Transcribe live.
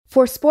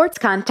For sports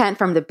content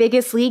from the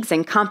biggest leagues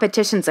and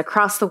competitions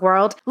across the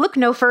world, look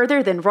no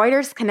further than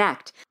Reuters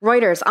Connect,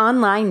 Reuters'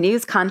 online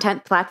news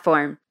content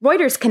platform.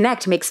 Reuters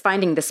Connect makes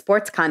finding the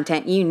sports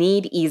content you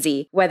need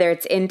easy, whether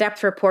it's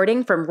in-depth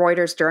reporting from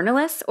Reuters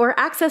journalists or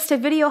access to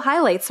video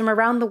highlights from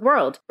around the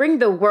world. Bring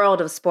the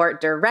world of sport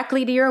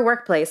directly to your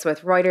workplace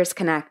with Reuters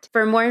Connect.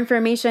 For more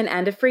information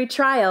and a free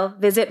trial,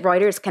 visit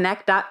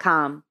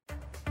ReutersConnect.com.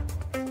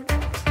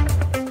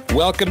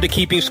 Welcome to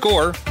Keeping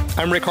Score.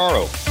 I'm Rick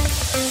Horrow.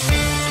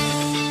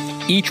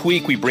 Each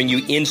week we bring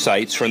you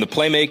insights from the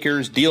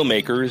playmakers, deal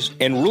makers,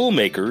 and rule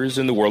makers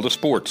in the world of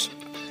sports.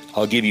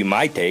 I'll give you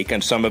my take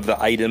on some of the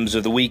items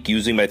of the week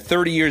using my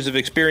 30 years of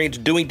experience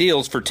doing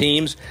deals for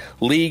teams,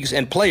 leagues,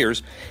 and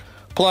players.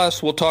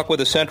 Plus, we'll talk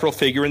with a central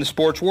figure in the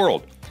sports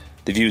world.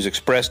 The views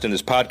expressed in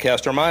this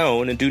podcast are my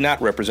own and do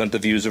not represent the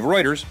views of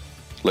Reuters.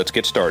 Let's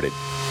get started.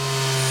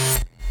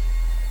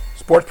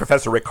 Sports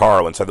professor Rick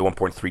Horrow inside the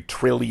 $1.3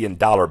 trillion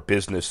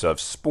business of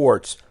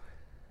sports.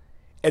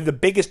 And the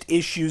biggest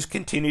issues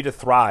continue to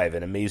thrive.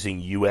 An amazing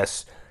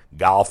U.S.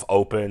 Golf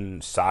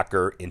Open,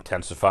 soccer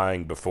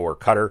intensifying before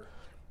Qatar,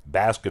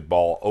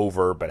 basketball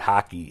over, but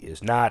hockey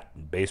is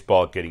not,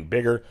 baseball getting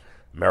bigger,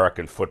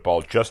 American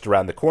football just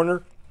around the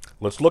corner.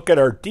 Let's look at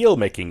our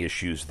deal-making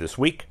issues this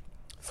week.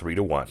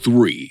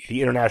 3-1.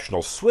 The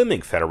International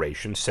Swimming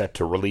Federation set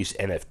to release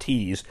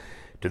NFTs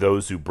to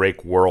those who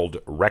break world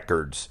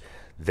records.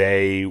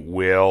 They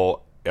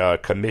will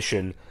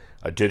commission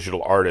a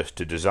digital artist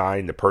to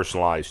design the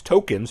personalized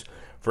tokens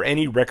for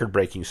any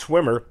record-breaking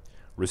swimmer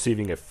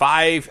receiving a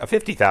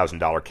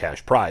 $50,000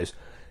 cash prize.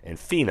 And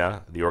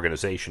FINA, the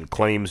organization,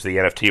 claims the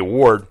NFT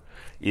award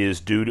is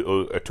due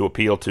to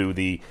appeal to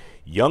the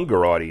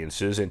younger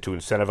audiences and to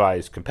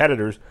incentivize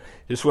competitors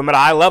to swim at a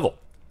high level.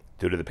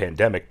 Due to the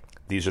pandemic,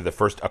 these are the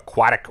first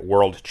aquatic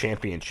world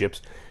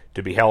championships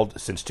to be held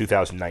since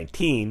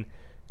 2019.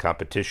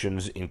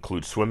 Competitions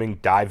include swimming,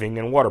 diving,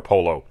 and water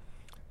polo.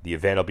 The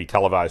event will be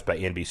televised by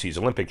NBC's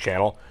Olympic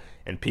Channel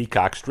and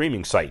Peacock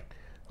streaming site.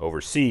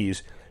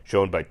 Overseas,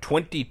 shown by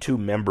 22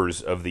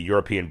 members of the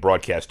European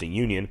Broadcasting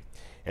Union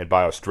and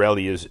by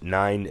Australia's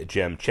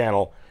 9GEM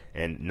channel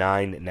and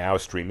 9Now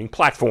streaming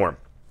platform.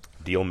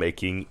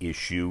 Deal-making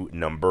issue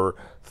number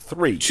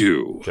 3.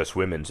 Just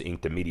Women's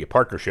inked a media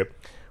partnership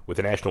with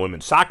the National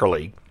Women's Soccer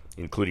League,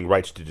 including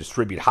rights to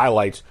distribute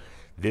highlights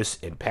this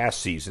and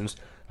past seasons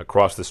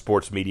across the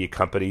sports media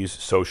company's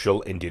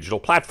social and digital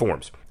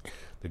platforms.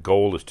 The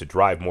goal is to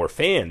drive more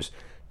fans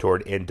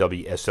toward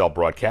NWSL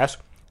broadcasts,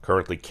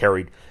 currently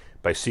carried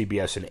by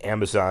CBS and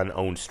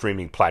Amazon-owned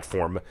streaming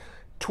platform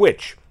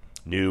Twitch.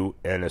 New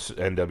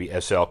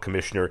NWSL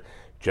Commissioner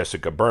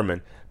Jessica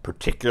Berman,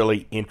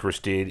 particularly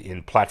interested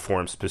in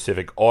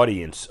platform-specific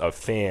audience of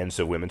fans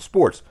of women's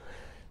sports,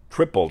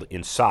 tripled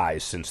in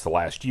size since the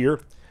last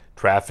year.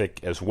 Traffic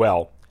as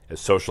well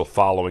as social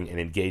following and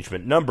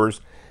engagement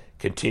numbers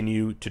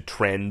continue to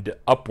trend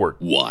upward.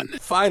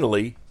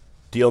 Finally,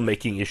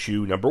 deal-making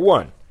issue number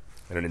 1,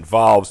 and it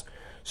involves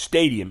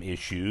stadium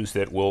issues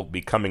that will be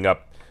coming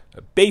up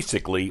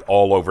basically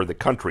all over the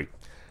country.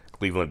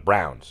 Cleveland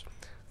Browns.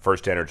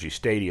 First Energy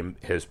Stadium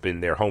has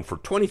been their home for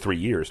 23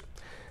 years,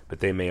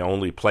 but they may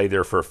only play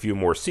there for a few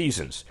more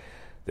seasons.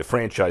 The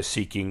franchise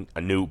seeking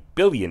a new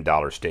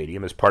billion-dollar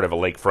stadium as part of a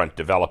lakefront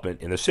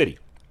development in the city.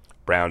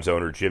 Browns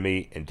owner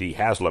Jimmy and Dee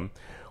Haslam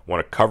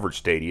want a covered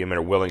stadium and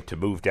are willing to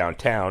move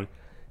downtown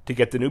to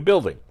get the new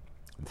building.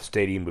 The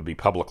stadium would be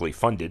publicly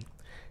funded,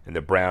 and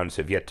the Browns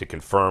have yet to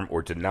confirm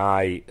or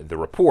deny the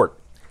report.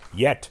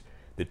 Yet,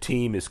 the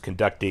team is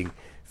conducting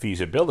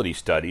feasibility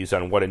studies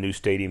on what a new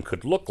stadium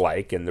could look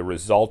like, and the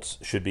results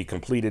should be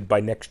completed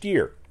by next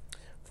year.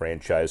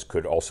 Franchise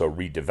could also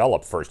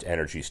redevelop First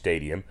Energy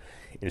Stadium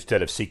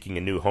instead of seeking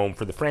a new home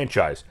for the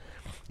franchise.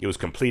 It was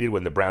completed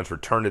when the Browns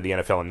returned to the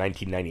NFL in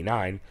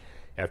 1999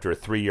 after a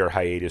 3-year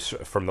hiatus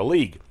from the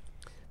league.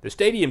 The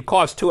stadium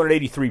cost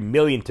 $283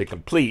 million to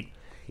complete.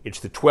 It's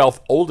the 12th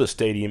oldest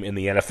stadium in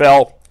the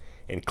NFL,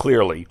 and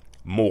clearly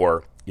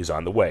more is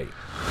on the way.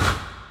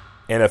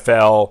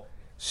 NFL,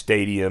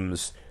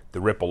 stadiums,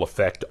 the ripple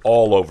effect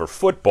all over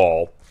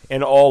football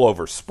and all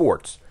over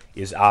sports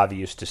is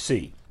obvious to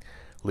see.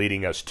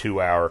 Leading us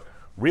to our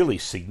really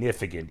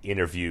significant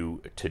interview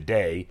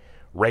today,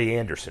 Ray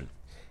Anderson.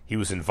 He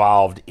was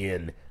involved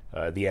in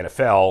the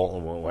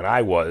NFL when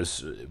I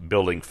was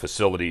building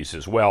facilities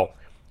as well.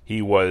 He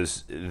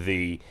was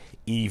the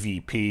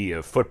EVP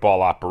of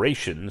football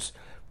operations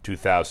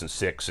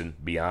 2006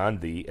 and beyond,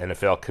 the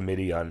NFL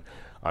Committee on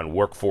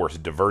Workforce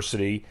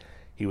Diversity.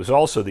 He was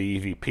also the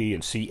EVP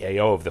and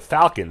CAO of the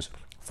Falcons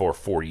for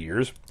 4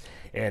 years,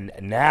 and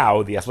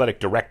now the athletic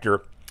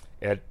director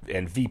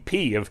and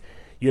VP of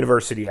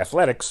University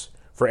Athletics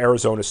for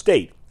Arizona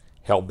State.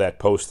 Held that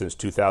post since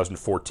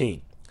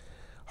 2014.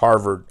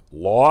 Harvard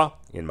Law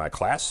in my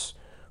class,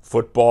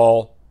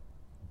 football,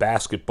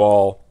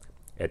 basketball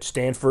at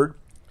Stanford.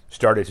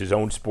 Started his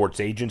own sports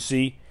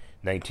agency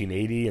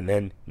 1980 and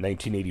then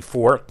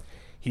 1984.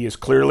 He is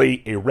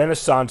clearly a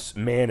renaissance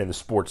man in the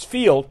sports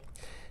field,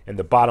 and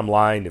the bottom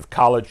line of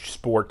college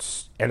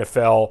sports,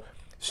 NFL,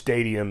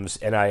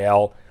 stadiums,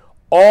 NIL,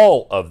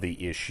 all of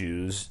the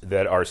issues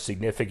that are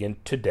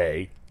significant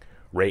today,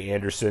 Ray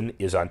Anderson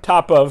is on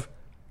top of.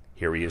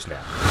 Here he is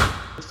now.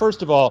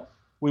 First of all,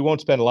 we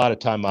won't spend a lot of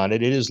time on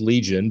it. It is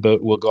Legion,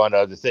 but we'll go on to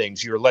other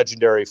things. Your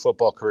legendary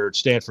football career at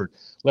Stanford,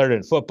 lettered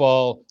in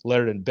football,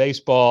 lettered in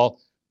baseball.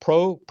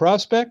 Pro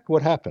prospect?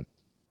 What happened?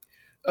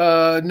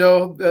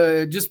 No,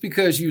 just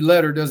because you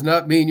letter does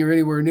not mean you're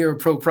anywhere near a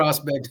pro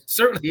prospect,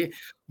 certainly.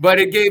 But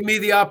it gave me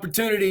the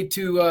opportunity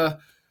to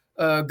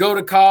go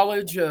to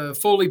college,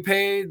 fully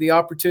paid, the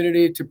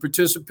opportunity to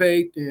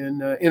participate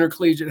in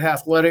intercollegiate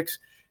athletics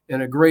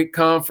in a great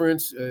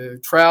conference,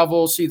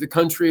 travel, see the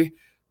country,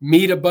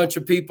 meet a bunch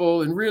of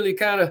people, and really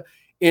kind of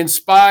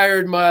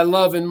inspired my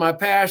love and my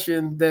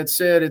passion that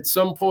said at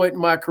some point in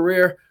my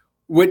career,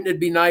 wouldn't it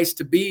be nice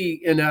to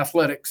be in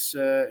athletics?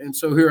 And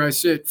so here I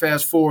sit,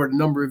 fast forward a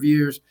number of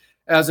years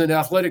as an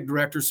athletic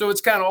director. So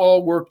it's kind of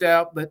all worked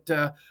out. But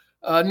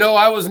no,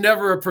 I was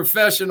never a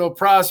professional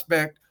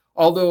prospect,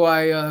 although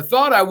I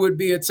thought I would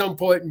be at some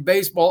point in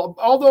baseball.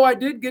 Although I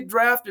did get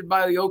drafted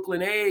by the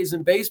Oakland A's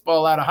in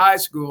baseball out of high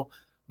school,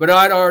 but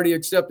I'd already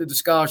accepted the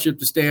scholarship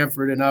to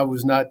Stanford, and I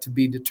was not to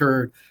be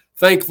deterred.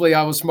 Thankfully,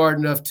 I was smart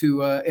enough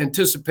to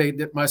anticipate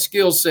that my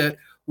skill set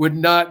would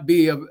not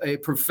be a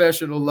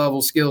professional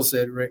level skill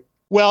set, Rick.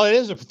 Well, it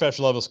is a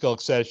professional level skill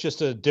set. It's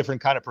just a different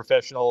kind of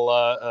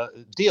professional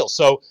deal.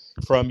 So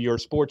from your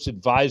sports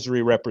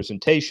advisory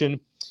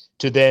representation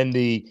to then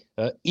the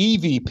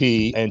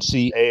EVP and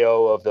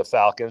CAO of the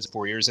Falcons for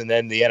 4 years, and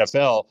then the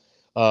NFL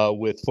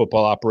with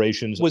football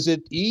operations. Was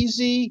it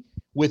easy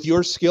with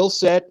your skill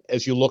set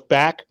as you look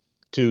back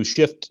to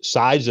shift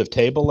sides of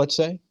table, let's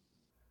say?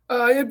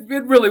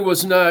 It really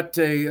was not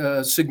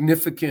a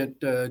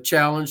significant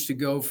challenge to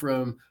go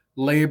from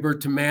labor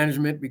to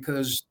management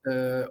because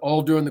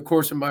all during the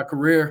course of my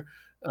career,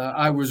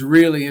 I was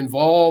really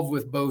involved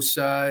with both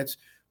sides,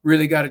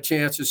 really got a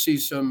chance to see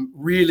some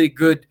really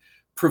good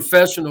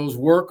professionals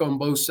work on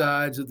both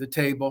sides of the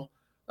table.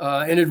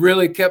 And it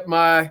really kept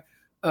my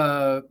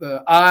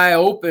eye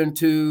open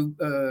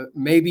to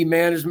maybe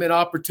management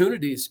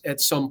opportunities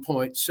at some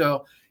point.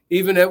 So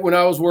even when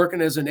I was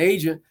working as an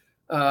agent,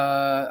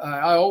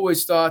 I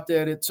always thought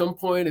that at some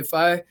point, if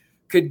I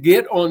could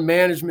get on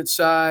management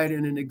side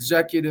in an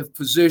executive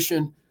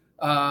position,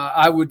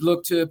 I would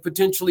look to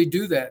potentially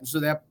do that. And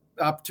so that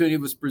opportunity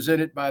was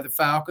presented by the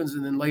Falcons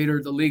and then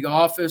later the league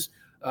office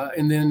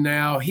and then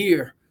now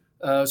here.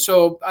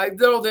 So I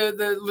know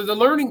the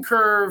learning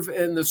curve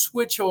and the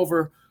switch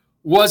over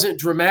wasn't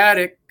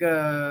dramatic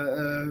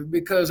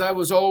because I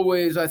was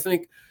always, I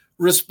think,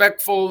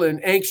 respectful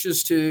and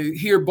anxious to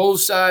hear both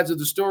sides of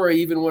the story,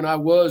 even when I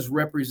was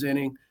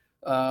representing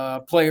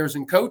players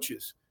and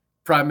coaches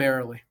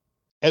primarily.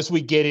 As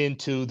we get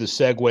into the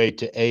segue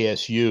to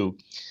ASU,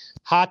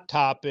 hot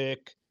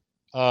topic,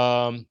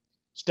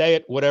 stay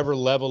at whatever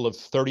level of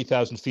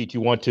 30,000 feet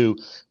you want to,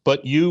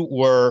 but you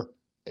were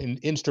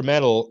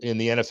instrumental in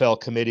the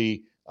NFL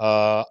committee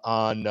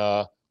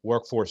on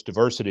workforce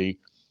diversity.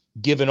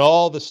 Given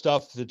all the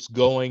stuff that's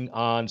going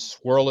on,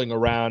 swirling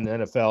around the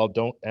NFL,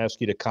 don't ask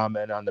you to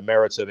comment on the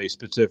merits of a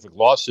specific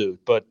lawsuit,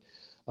 but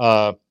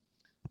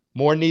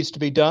more needs to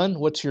be done.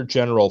 What's your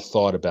general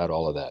thought about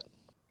all of that?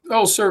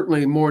 Oh,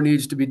 certainly more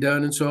needs to be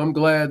done. And so I'm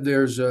glad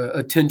there's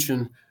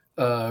attention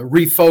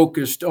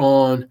refocused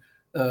on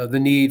the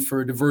need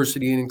for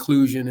diversity and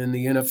inclusion in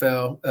the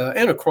NFL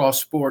and across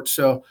sports.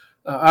 So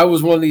I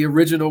was one of the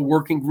original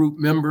working group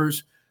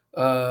members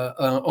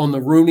on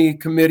the Rooney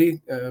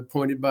Committee,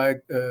 appointed by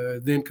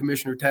then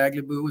Commissioner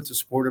Tagliabue with the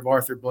support of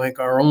Arthur Blank,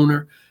 our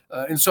owner.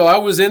 And so I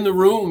was in the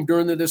room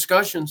during the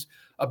discussions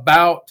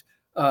about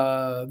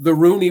the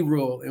Rooney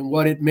Rule and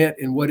what it meant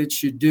and what it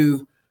should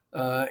do.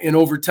 And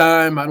over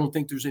time, I don't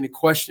think there's any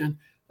question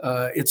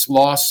it's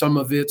lost some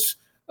of its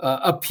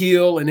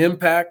appeal and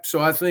impact.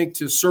 So I think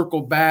to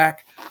circle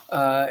back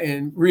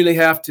and really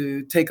have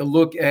to take a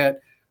look at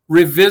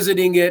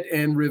revisiting it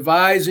and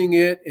revising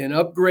it and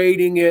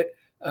upgrading it,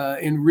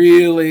 and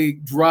really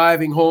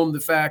driving home the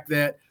fact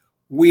that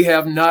we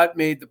have not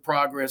made the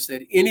progress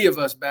that any of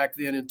us back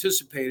then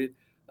anticipated.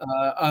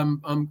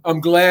 I'm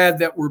glad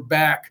that we're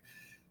back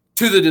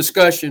to the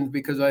discussion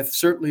because I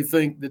certainly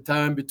think the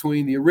time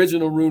between the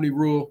original Rooney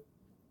Rule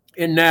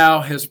and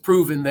now has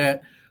proven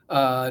that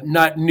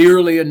not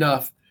nearly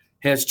enough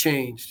has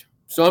changed.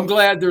 So I'm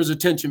glad there's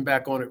attention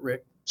back on it,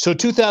 Rick. So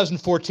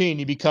 2014,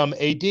 you become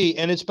AD,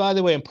 and it's, by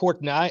the way,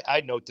 important.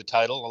 I note the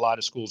title. A lot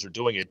of schools are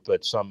doing it,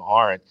 but some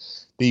aren't.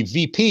 The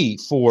VP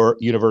for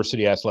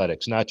University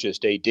Athletics, not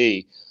just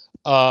AD.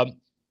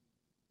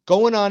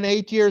 Going on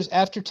 8 years,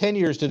 after 10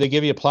 years, do they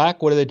give you a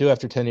plaque? What do they do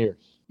after 10 years?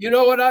 You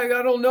know what? I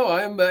don't know.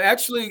 I'm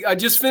actually, I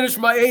just finished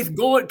my 8th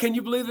going. Can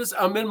you believe this?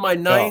 I'm in my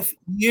 9th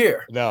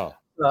year. No.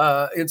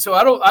 And so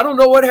I don't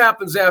know what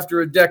happens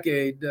after a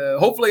decade.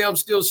 Hopefully I'm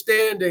still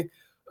standing.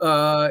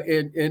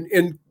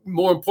 And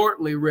more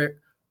importantly, Rick,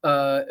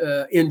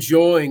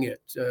 enjoying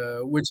it,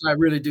 which I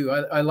really do.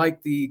 I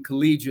like the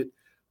collegiate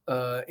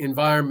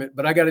environment,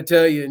 but I got to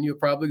tell you, and you're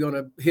probably going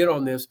to hit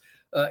on this,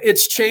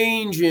 it's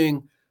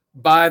changing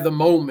by the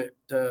moment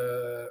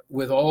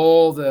with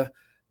all the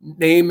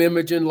name,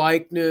 image, and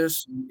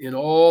likeness, in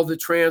all the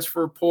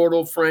transfer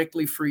portal,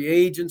 frankly, free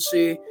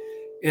agency,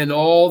 in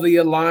all the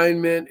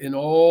alignment, in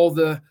all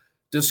the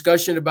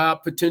discussion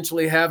about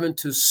potentially having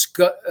to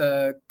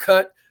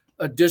cut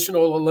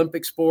additional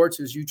Olympic sports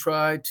as you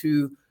try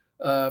to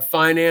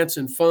finance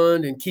and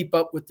fund and keep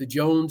up with the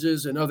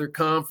Joneses and other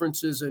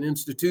conferences and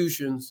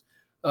institutions.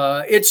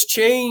 It's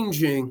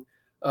changing.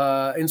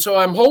 And so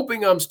I'm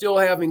hoping I'm still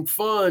having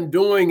fun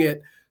doing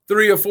it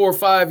 3 or 4 or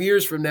 5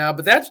 years from now,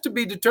 but that's to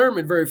be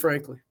determined, very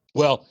frankly.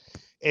 Well,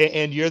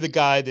 and you're the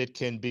guy that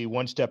can be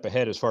one step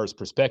ahead as far as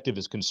perspective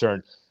is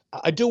concerned.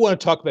 I do want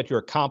to talk about your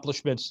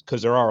accomplishments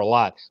because there are a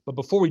lot. But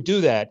before we do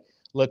that,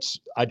 let's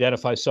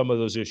identify some of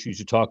those issues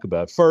you talk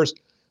about. First,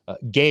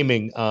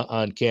 gaming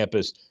on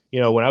campus.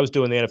 When I was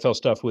doing the NFL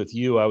stuff with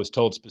you, I was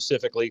told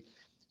specifically,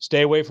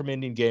 stay away from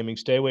Indian gaming,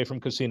 stay away from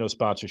casino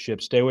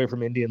sponsorship, stay away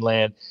from Indian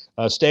land,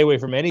 stay away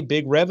from any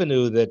big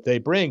revenue that they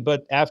bring.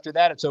 But after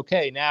that, it's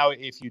okay. Now,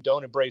 if you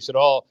don't embrace it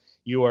all,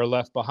 you are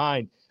left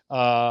behind.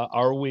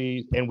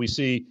 We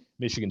see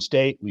Michigan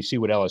State, we see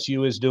what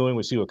LSU is doing,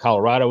 we see what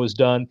Colorado has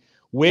done.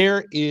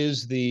 Where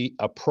is the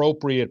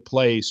appropriate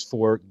place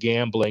for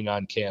gambling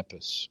on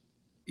campus?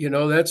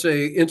 That's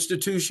a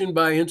institution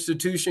by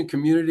institution,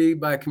 community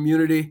by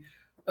community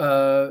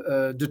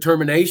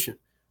determination.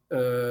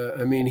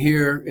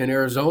 Here in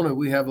Arizona,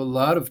 we have a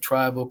lot of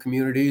tribal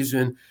communities,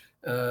 and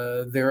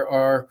there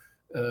are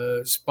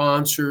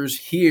sponsors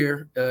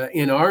here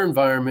in our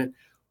environment.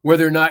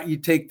 Whether or not you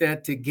take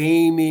that to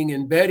gaming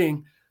and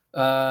betting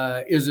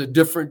is a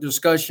different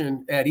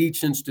discussion at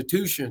each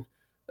institution.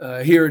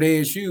 Here at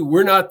ASU,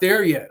 we're not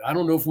there yet. I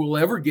don't know if we'll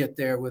ever get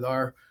there with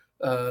our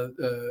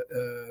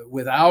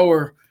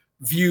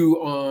view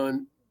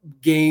on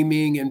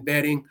gaming and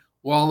betting,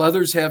 while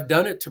others have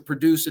done it to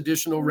produce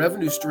additional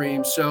revenue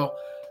streams. So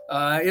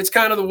it's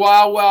kind of the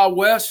wild, wild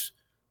west,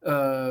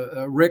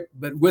 Rick,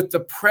 but with the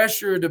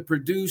pressure to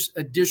produce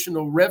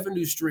additional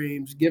revenue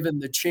streams, given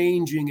the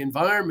changing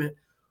environment,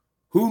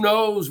 who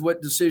knows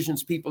what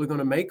decisions people are going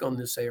to make on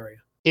this area.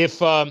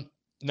 If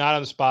not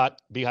on the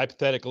spot, be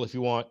hypothetical if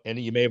you want, and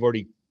you may have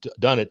already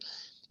done it.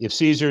 If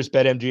Caesars,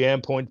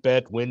 BetMGM,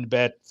 PointBet,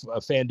 WynnBET,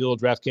 FanDuel,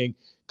 DraftKings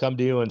come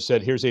to you and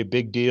said, here's a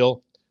big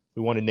deal,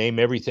 we want to name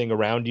everything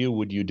around you,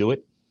 would you do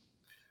it?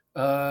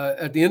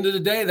 At the end of the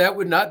day, that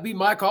would not be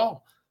my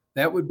call.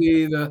 That would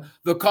be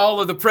the call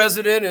of the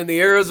president and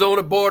the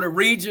Arizona Board of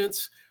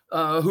Regents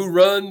who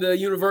run the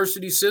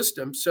university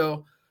system.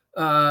 So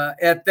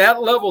at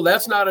that level,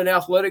 that's not an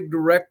athletic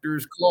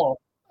director's call.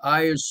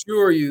 I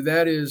assure you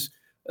that is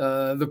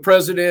the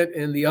president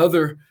and the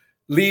other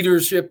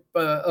leadership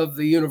of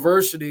the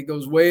university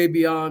goes way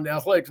beyond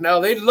athletics. Now,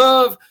 they'd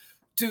love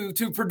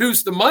to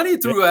produce the money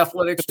through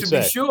athletics, to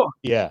be sure.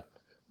 Yeah.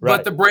 Right.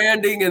 But the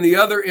branding and the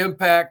other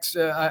impacts,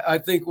 I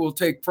think, will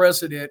take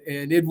precedent,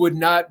 and it would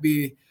not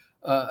be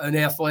an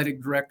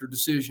athletic director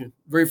decision,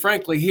 very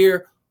frankly,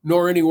 here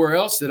nor anywhere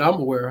else that I'm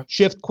aware of.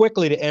 Shift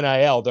quickly to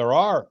NIL. There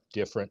are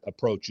different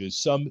approaches.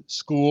 Some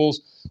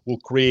schools will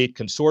create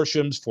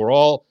consortiums for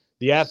all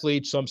the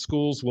athletes. Some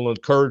schools will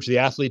encourage the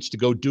athletes to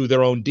go do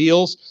their own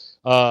deals.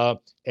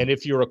 And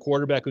if you're a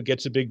quarterback who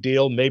gets a big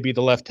deal, maybe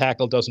the left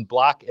tackle doesn't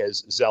block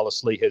as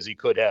zealously as he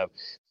could have.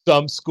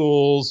 Some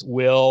schools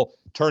will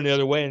turn the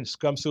other way, and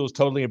some schools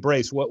totally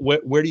embrace.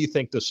 Where do you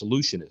think the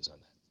solution is on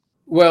that?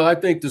 Well, I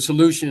think the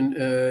solution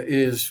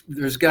is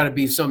there's got to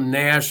be some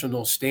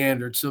national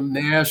standard, some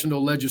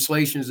national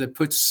legislations that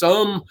put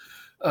some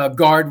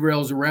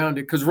guardrails around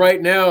it. Because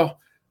right now,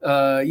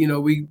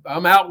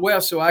 I'm out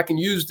west, so I can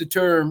use the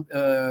term,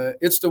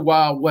 it's the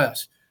Wild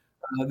West.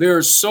 There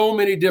are so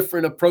many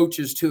different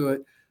approaches to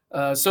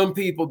it. Some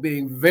people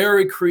being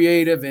very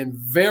creative and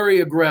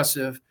very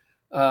aggressive,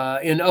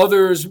 and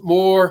others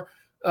more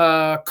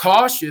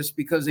cautious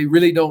because they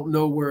really don't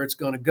know where it's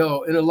going to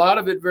go. And a lot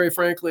of it, very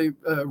frankly,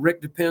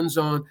 Rick, depends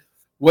on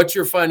what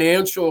your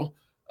financial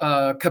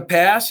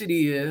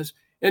capacity is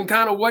and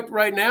kind of what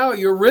right now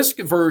your risk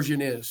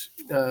aversion is.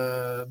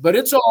 But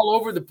it's all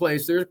over the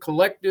place. There's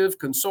collective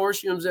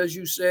consortiums, as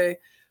you say.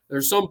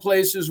 There's some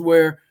places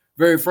where,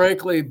 very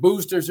frankly,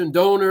 boosters and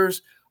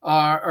donors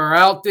are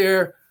out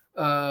there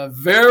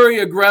very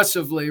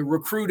aggressively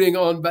recruiting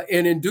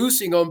and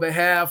inducing on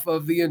behalf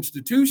of the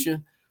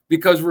institution,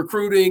 because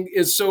recruiting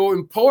is so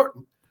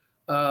important.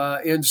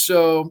 And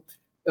so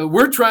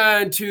we're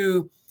trying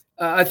to,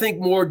 I think,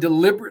 more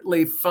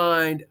deliberately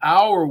find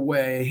our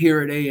way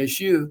here at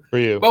ASU. For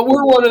you. But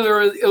we're one of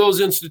those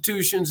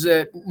institutions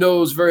that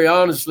knows very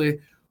honestly,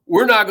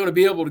 we're not going to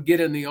be able to get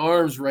in the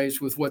arms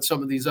race with what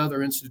some of these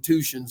other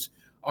institutions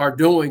are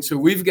doing. So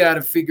we've got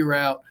to figure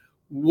out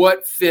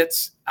what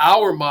fits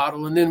our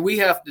model. And then we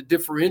have to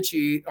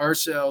differentiate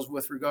ourselves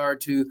with regard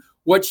to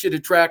what should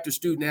attract a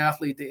student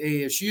athlete to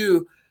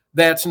ASU.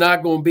 That's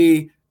not going to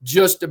be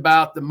just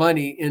about the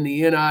money in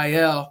the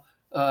NIL,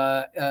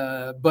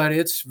 but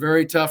it's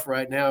very tough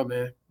right now,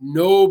 man.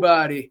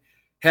 Nobody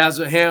has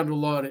a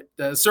handle on it.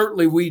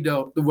 Certainly we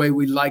don't the way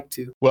we like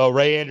to. Well,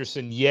 Ray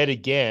Anderson yet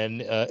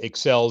again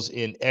excels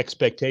in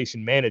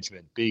expectation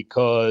management,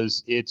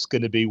 because it's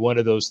going to be one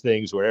of those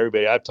things where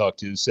everybody I've talked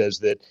to says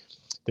that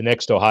the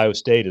next Ohio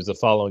State is the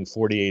following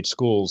 48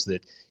 schools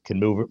that can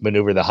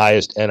maneuver the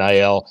highest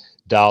NIL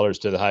dollars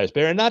to the highest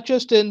bidder, and not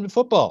just in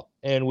football.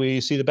 And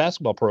we see the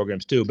basketball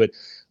programs too, but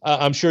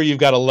I'm sure you've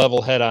got a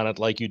level head on it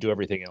like you do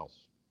everything else.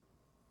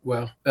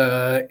 Well,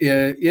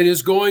 it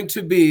is going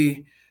to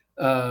be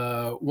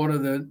one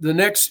of the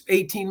next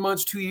 18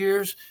 months, 2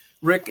 years,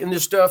 Rick, and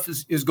this stuff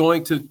is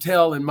going to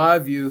tell, in my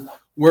view,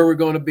 where we're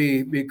going to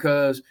be,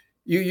 because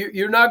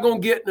you're not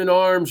going to get in an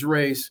arms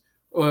race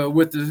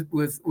with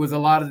a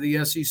lot of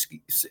the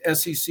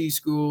SEC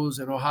schools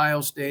and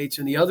Ohio States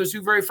and the others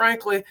who, very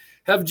frankly,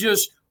 have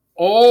just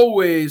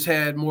always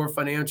had more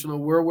financial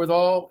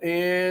wherewithal,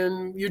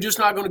 and you're just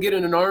not going to get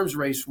in an arms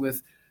race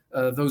with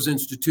those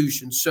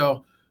institutions.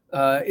 So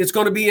it's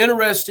going to be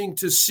interesting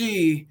to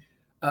see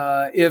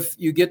if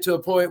you get to a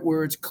point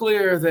where it's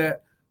clear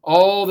that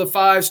all the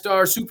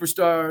 5-star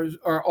superstars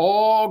are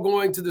all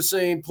going to the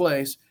same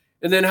place.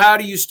 And then how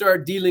do you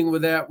start dealing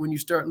with that when you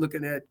start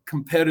looking at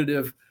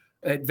competitive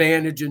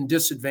advantage and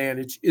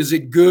disadvantage? Is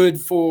it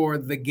good for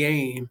the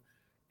game?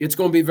 It's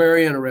going to be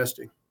very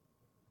interesting.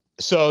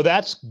 So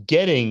that's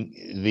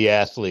getting the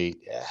athlete.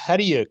 How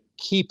do you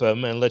keep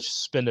them? And let's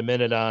spend a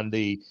minute on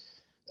the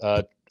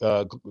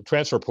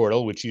transfer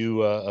portal, which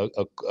you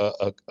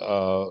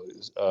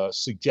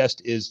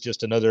suggest is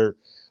just another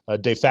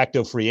de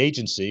facto free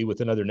agency with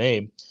another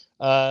name.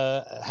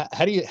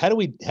 How do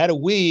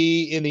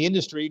we in the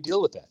industry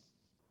deal with that?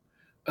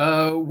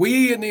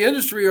 We in the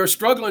industry are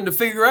struggling to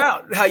figure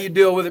out how you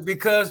deal with it,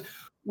 because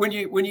when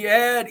you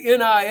add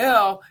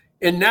NIL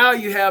and now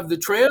you have the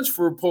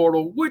transfer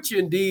portal, which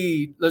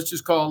indeed, let's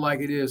just call it like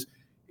it is,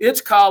 it's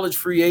college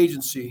free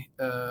agency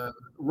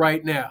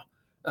right now.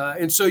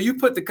 And so you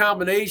put the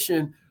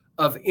combination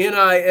of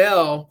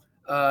NIL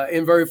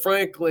and, very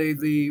frankly,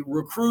 the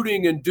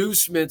recruiting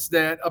inducements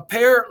that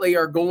apparently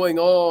are going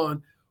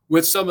on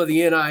with some of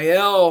the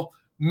NIL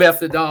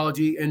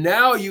methodology, and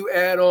now you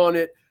add on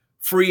it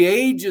free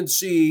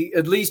agency,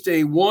 at least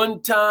a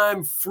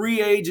one-time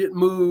free agent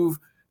move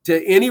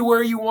to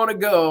anywhere you want to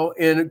go,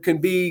 and it can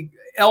be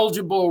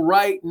eligible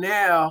right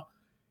now.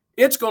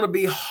 It's going to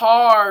be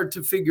hard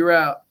to figure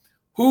out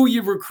who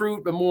you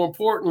recruit, but more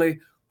importantly,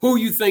 who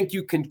you think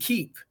you can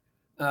keep.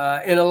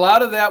 And a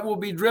lot of that will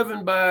be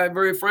driven by,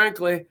 very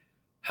frankly,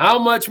 how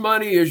much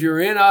money is your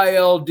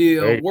NIL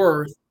deal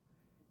worth?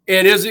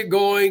 And is it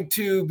going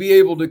to be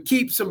able to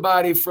keep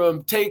somebody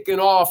from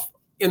taking off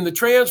in the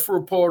transfer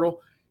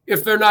portal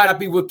if they're not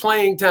happy with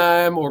playing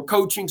time or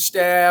coaching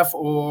staff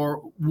or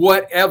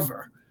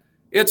whatever?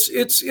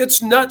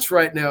 It's nuts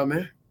right now,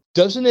 man.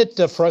 Doesn't it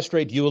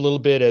frustrate you a little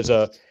bit as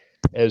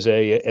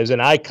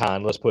an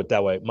icon, let's put it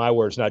that way, my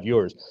words, not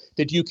yours,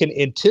 that you can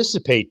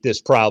anticipate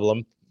this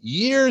problem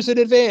years in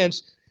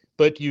advance,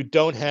 but you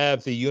don't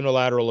have the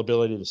unilateral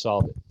ability to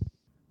solve it?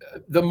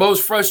 The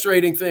most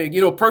frustrating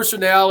thing,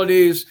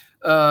 personalities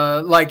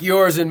like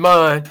yours and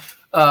mine,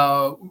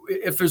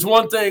 if there's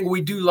one thing we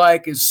do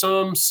like is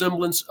some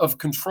semblance of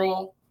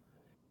control.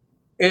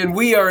 And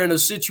we are in a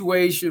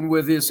situation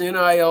with this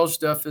NIL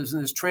stuff, as in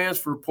this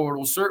transfer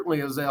portal,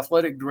 certainly as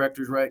athletic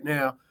directors right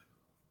now,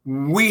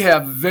 we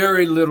have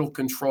very little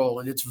control,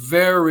 and it's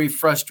very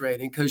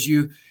frustrating, because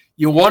you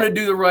want to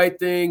do the right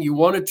thing. You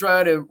want to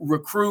try to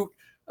recruit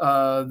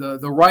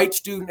the right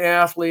student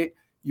athlete.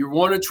 You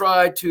want to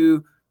try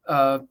to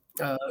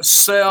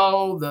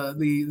sell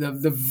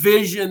the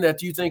vision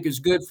that you think is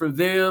good for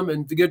them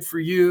and good for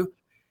you.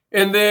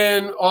 And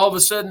then all of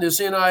a sudden this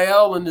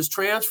NIL and this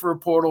transfer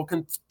portal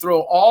can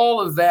throw all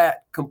of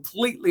that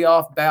completely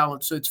off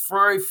balance. So it's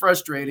very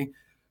frustrating,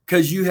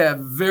 because you have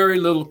very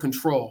little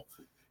control.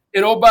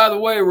 And oh, by the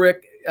way,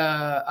 Rick,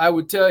 I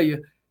would tell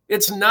you,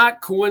 it's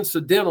not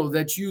coincidental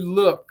that you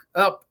look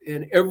up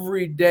and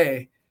every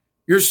day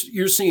you're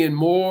seeing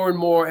more and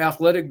more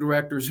athletic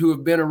directors who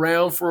have been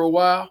around for a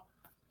while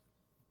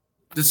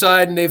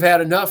deciding they've had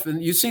enough.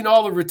 And you've seen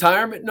all the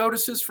retirement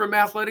notices from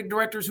athletic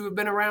directors who have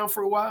been around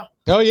for a while.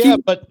 Oh yeah,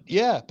 but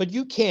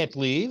you can't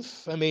leave.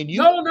 I mean,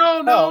 No.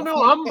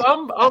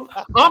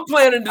 I'm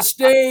planning to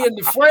stay in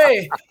the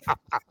fray.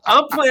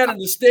 I'm planning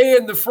to stay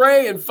in the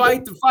fray and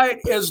fight the fight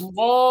as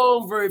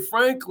long, very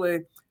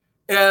frankly,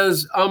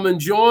 as I'm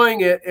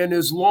enjoying it, and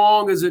as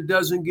long as it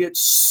doesn't get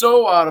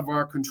so out of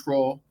our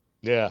control,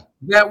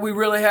 that we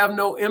really have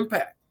no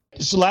impact.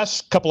 This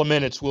last couple of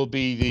minutes will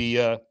be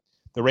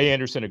the Ray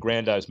Anderson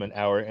Aggrandizement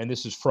Hour, and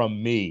this is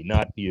from me,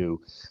 not you.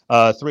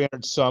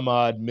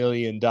 $300-some-odd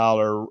million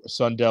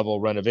Sun Devil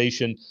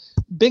renovation.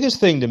 Biggest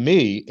thing to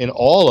me in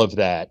all of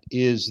that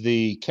is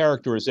the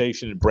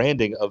characterization and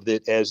branding of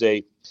it as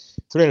a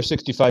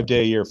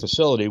 365-day-a-year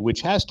facility,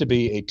 which has to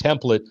be a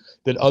template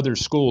that other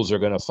schools are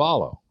going to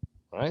follow,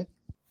 right?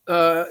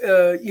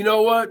 You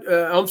know what?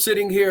 I'm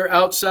sitting here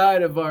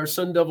outside of our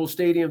Sun Devil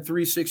Stadium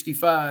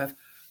 365,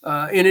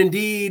 and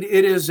indeed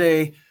it is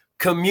a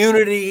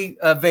community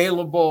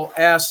available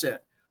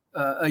asset.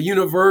 a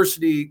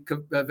university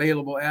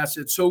available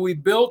asset. So we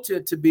built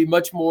it to be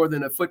much more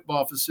than a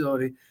football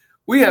facility.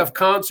 We have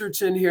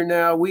concerts in here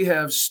now. We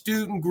have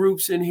student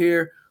groups in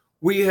here.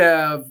 We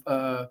have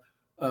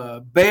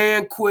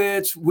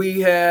banquets.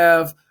 We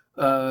have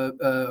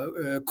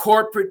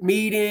corporate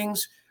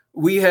meetings.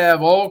 We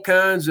have all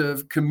kinds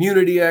of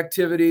community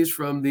activities,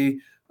 from the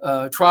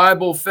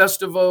tribal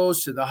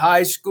festivals to the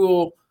high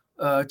school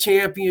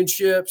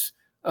championships.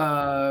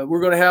 We're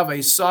going to have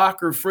a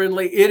soccer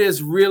friendly. It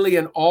is really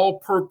an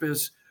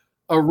all-purpose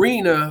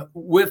arena,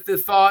 with the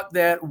thought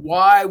that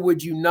why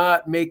would you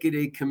not make it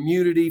a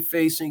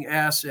community-facing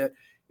asset?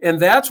 And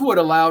that's what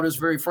allowed us,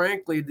 very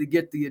frankly, to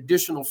get the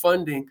additional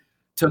funding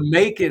to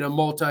make it a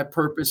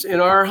multi-purpose.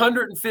 In our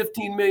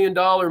 $115 million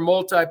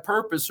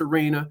multi-purpose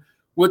arena,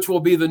 which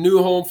will be the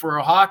new home for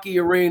our hockey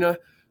arena,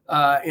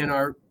 in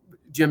our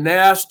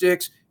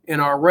gymnastics, in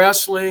our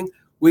wrestling,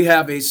 we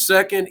have a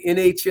second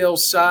NHL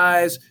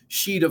size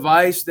sheet of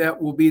ice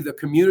that will be the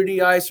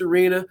community ice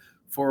arena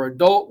for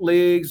adult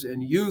leagues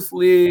and youth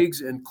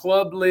leagues and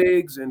club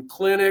leagues and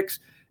clinics,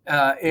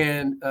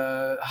 and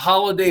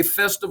holiday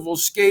festival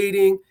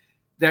skating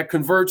that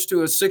converts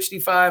to a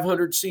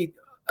 6,500 seat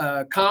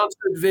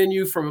concert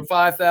venue from a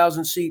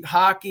 5,000 seat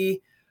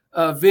hockey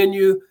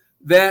venue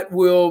that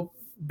will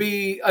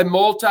be a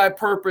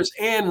multi-purpose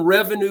and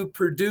revenue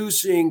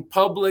producing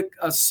public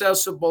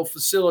accessible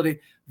facility.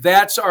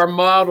 That's our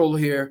model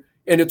here,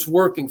 and it's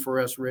working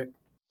for us, Rick.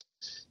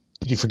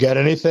 Did you forget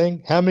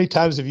anything? How many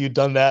times have you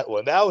done that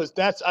one?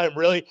 That's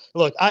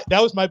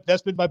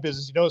been my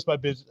business. You know, it's my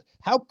business.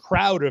 How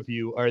proud of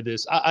you are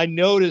this? I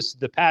noticed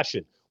the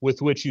passion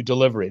with which you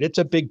deliver it. It's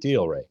a big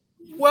deal, Ray.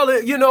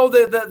 Well, you know,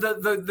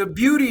 the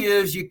beauty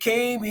is you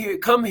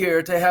come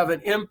here to have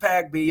an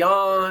impact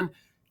beyond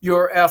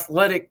your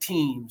athletic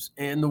teams,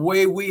 and the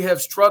way we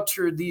have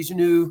structured these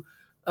new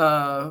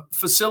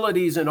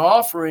facilities and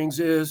offerings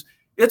is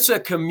it's a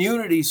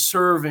community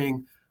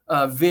serving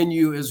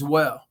venue as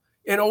well.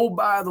 And oh,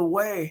 by the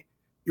way,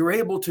 you're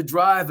able to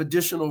drive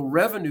additional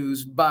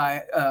revenues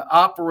by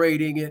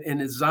operating it and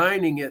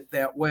designing it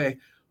that way.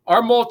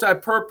 Our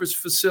multi-purpose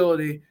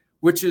facility,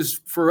 which is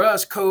for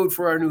us code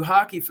for our new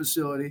hockey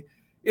facility,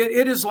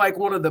 it is like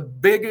one of the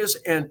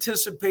biggest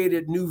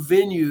anticipated new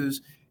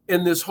venues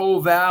in this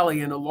whole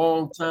valley in a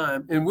long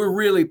time. And we're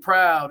really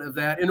proud of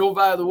that. And oh,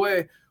 by the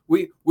way,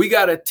 we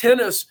got a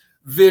tennis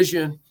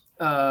vision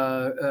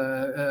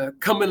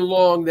coming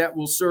along that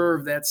will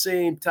serve that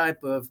same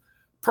type of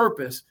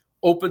purpose,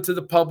 open to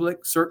the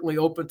public, certainly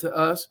open to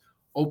us,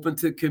 open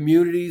to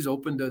communities,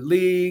 open to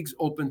leagues,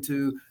 open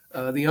to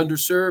the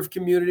underserved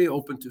community,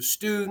 open to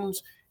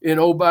students. And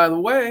oh, by the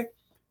way,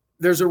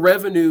 there's a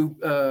revenue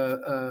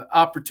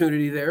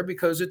opportunity there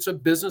because it's a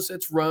business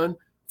that's run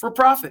for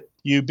profit.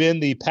 You've been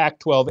the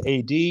Pac-12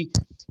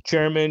 AD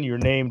chairman. You're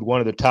named one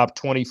of the top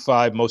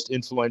 25 most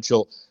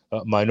influential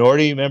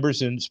minority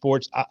members in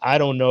sports. I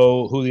don't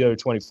know who the other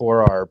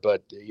 24 are,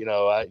 but you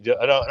know, I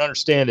don't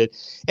understand it.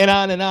 And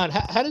on and on.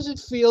 How does it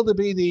feel to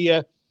be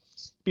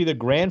the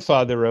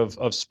grandfather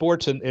of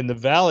sports in the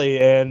Valley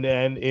and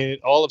in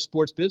all of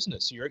sports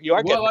business? You're getting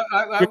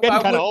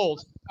kind of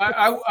old.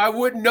 I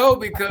wouldn't know,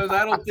 because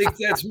I don't think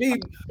that's me.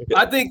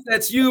 I think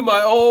that's you,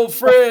 my old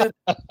friend,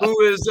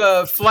 who is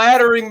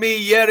flattering me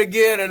yet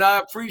again, and I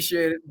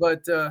appreciate it.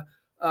 But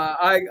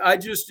I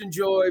just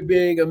enjoy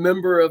being a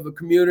member of a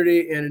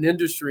community and an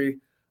industry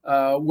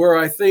where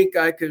I think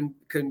I can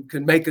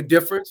make a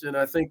difference. And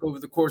I think over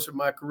the course of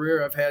my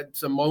career, I've had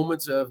some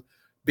moments of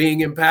being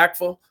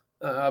impactful.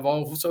 I've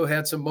also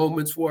had some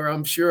moments where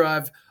I'm sure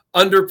I've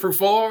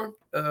underperformed.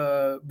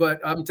 But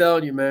I'm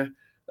telling you, man,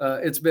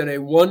 it's been a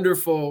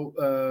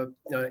wonderful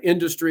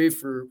industry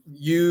for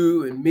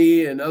you and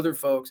me and other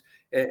folks.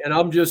 And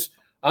I'm just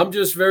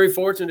very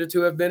fortunate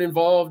to have been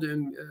involved,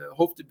 and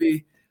hope to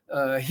be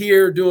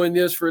here doing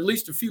this for at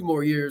least a few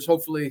more years,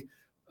 hopefully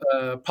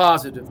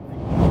positively.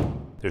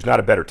 There's not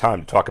a better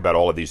time to talk about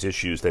all of these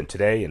issues than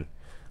today, and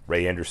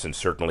Ray Anderson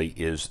certainly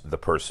is the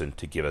person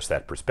to give us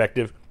that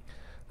perspective.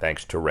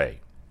 Thanks to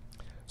Ray.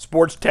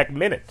 Sports Tech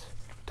Minute.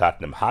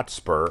 Tottenham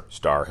Hotspur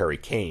star Harry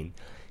Kane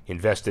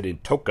invested in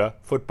Toca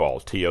Football,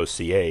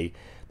 TOCA,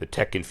 the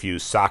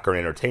tech-infused soccer and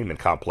entertainment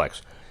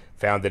complex,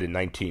 founded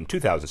in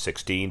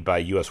 2016 by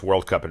U.S.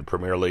 World Cup and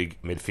Premier League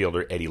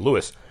midfielder Eddie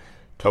Lewis.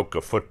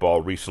 Toca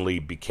Football recently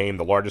became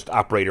the largest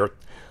operator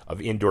of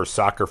indoor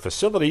soccer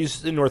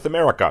facilities in North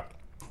America.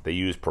 They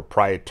use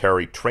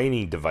proprietary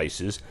training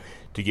devices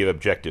to give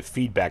objective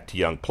feedback to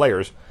young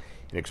players.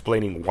 In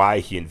explaining why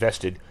he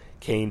invested,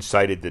 Kane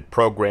cited that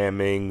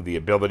programming, the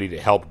ability to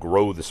help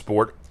grow the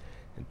sport,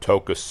 and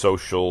Toca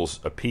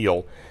Social's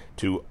appeal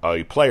to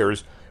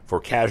players for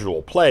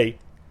casual play.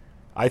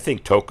 I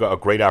think Toca a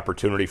great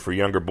opportunity for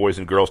younger boys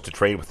and girls to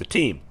train with the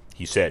team,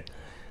 he said.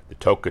 The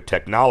Toca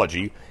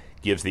technology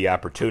gives the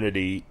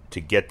opportunity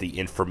to get the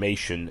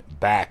information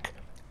back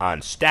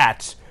on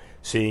stats,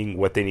 seeing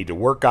what they need to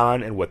work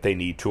on and what they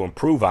need to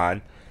improve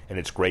on, and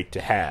it's great to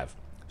have.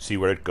 See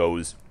where it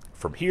goes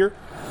from here.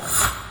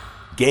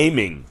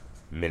 Gaming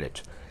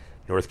Minute.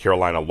 North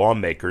Carolina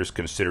lawmakers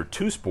consider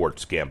two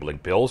sports gambling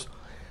bills.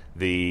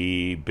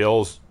 The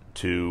bills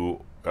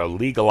to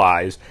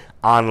legalize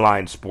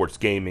online sports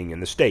gaming in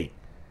the state.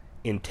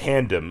 In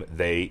tandem,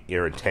 they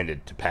are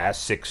intended to pass.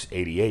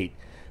 688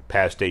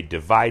 passed a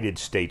divided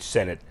state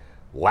Senate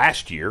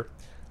last year,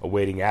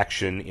 awaiting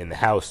action in the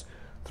House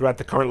throughout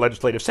the current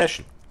legislative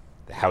session.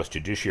 The House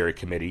Judiciary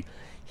Committee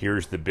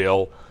hears the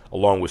bill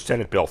along with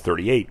Senate Bill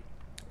 38,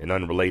 an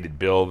unrelated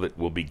bill that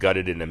will be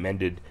gutted and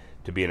amended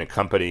to be an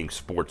accompanying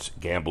sports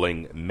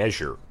gambling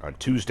measure. On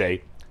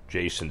Tuesday,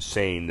 Jason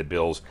Sain, the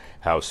bill's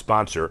House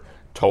sponsor,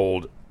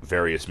 told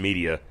various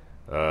media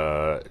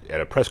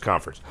at a press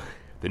conference.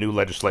 The new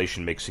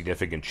legislation makes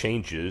significant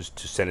changes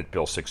to Senate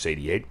Bill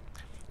 688,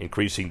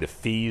 increasing the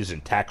fees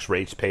and tax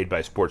rates paid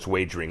by sports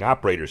wagering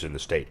operators in the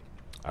state.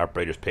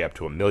 Operators pay up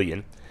to $1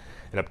 million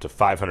and up to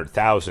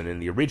 $500,000 in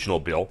the original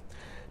bill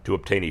to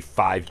obtain a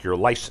 5-year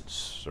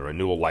license. A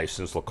renewal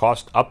license will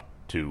cost up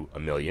to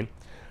 $1 million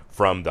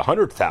from the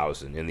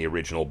 $100,000 in the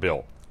original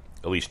bill.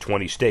 At least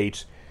 20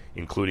 states,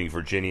 including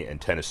Virginia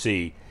and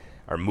Tennessee,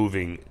 are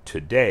moving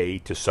today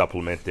to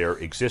supplement their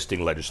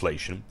existing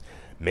legislation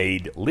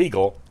made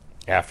legal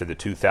after the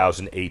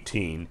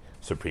 2018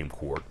 Supreme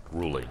Court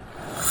ruling.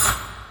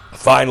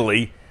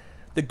 Finally,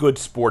 the good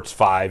sports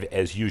 5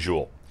 as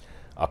usual.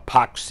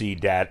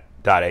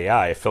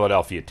 Epoxy.ai, a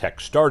Philadelphia tech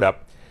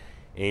startup,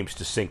 aims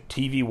to sync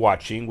TV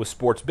watching with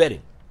sports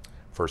betting.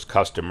 First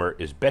customer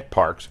is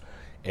BetParks,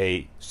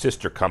 a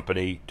sister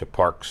company to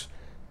Parks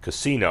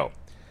Casino.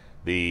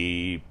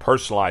 The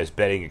personalized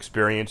betting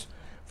experience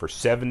for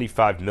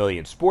 75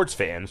 million sports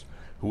fans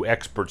who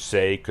experts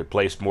say could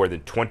place more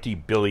than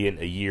 $20 billion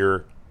a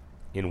year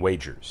in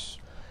wagers.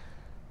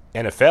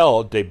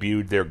 NFL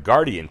debuted their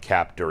Guardian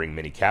cap during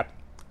minicamp,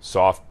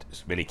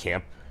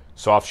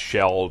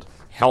 soft-shelled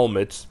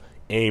helmets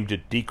aimed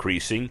at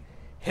decreasing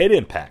head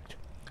impact.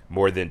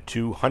 More than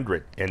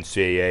 200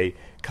 NCAA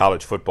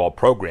college football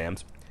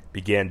programs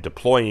began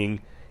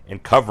deploying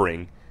and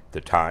covering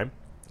the time,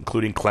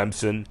 including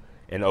Clemson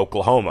and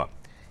Oklahoma.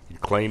 It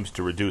claims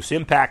to reduce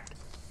impact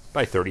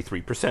by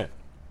 33%.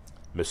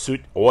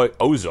 Mesut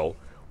Ozil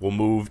will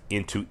move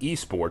into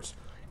esports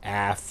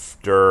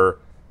after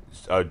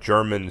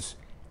German's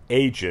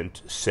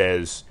agent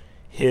says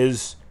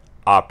his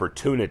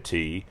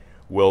opportunity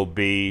will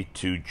be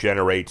to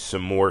generate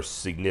some more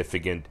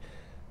significant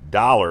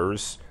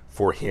dollars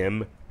for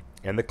him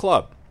and the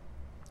club.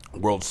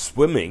 World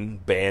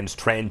Swimming bans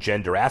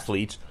transgender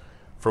athletes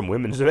from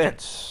women's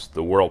events.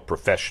 The World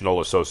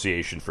Professional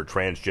Association for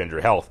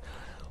Transgender Health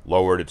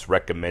lowered its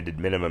recommended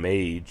minimum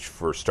age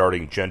for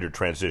starting gender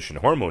transition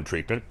hormone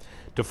treatment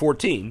to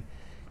 14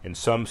 and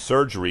some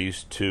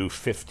surgeries to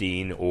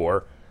 15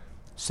 or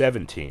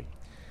 17.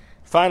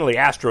 Finally,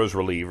 Astros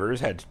relievers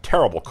had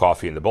terrible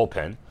coffee in the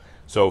bullpen,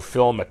 so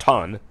Phil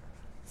Maton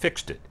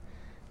fixed it.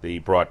 They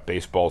brought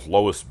baseball's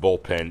lowest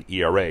bullpen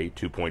ERA,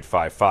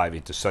 2.55,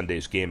 into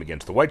Sunday's game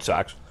against the White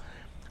Sox.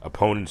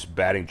 Opponents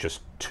batting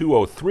just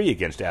 .203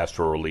 against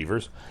Astro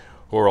relievers,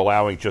 who are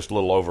allowing just a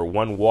little over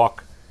one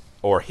walk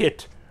or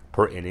hit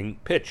per inning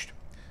pitched.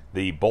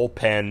 The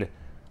bullpen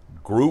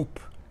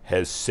group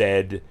has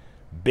said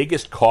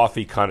biggest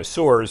coffee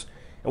connoisseurs,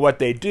 and what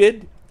they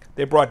did,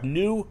 they brought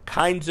new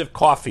kinds of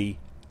coffee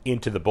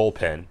into the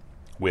bullpen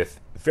with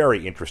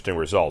very interesting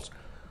results.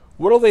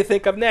 What'll they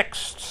think of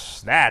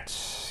next?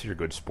 That's your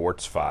good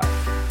sports 5.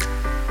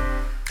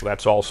 Well,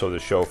 that's also the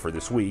show for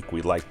this week.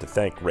 We'd like to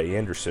thank Ray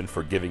Anderson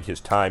for giving his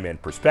time and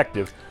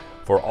perspective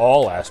for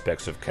all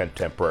aspects of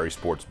contemporary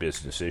sports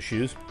business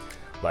issues.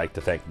 I'd like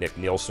to thank Nick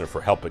Nielsen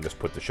for helping us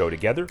put the show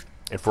together,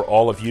 and for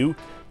all of you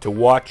to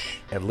watch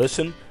and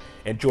listen,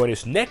 and join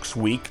us next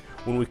week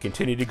when we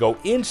continue to go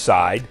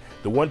inside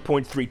the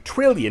 $1.3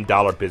 trillion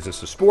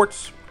business of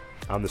sports.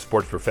 I'm the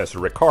sports professor,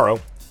 Rick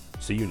Horrow.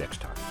 See you next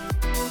time.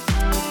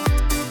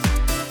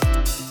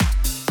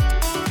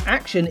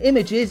 Action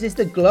Images is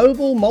the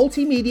global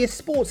multimedia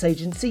sports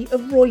agency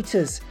of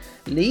Reuters.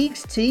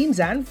 Leagues, teams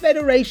and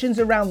federations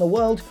around the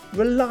world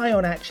rely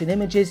on Action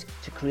Images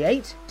to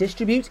create,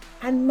 distribute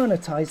and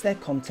monetize their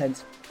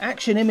content.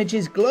 Action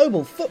Images'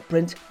 global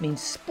footprint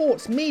means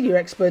sports media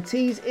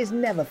expertise is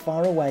never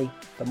far away.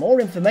 For more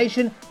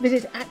information,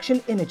 visit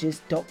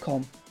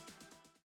actionimages.com.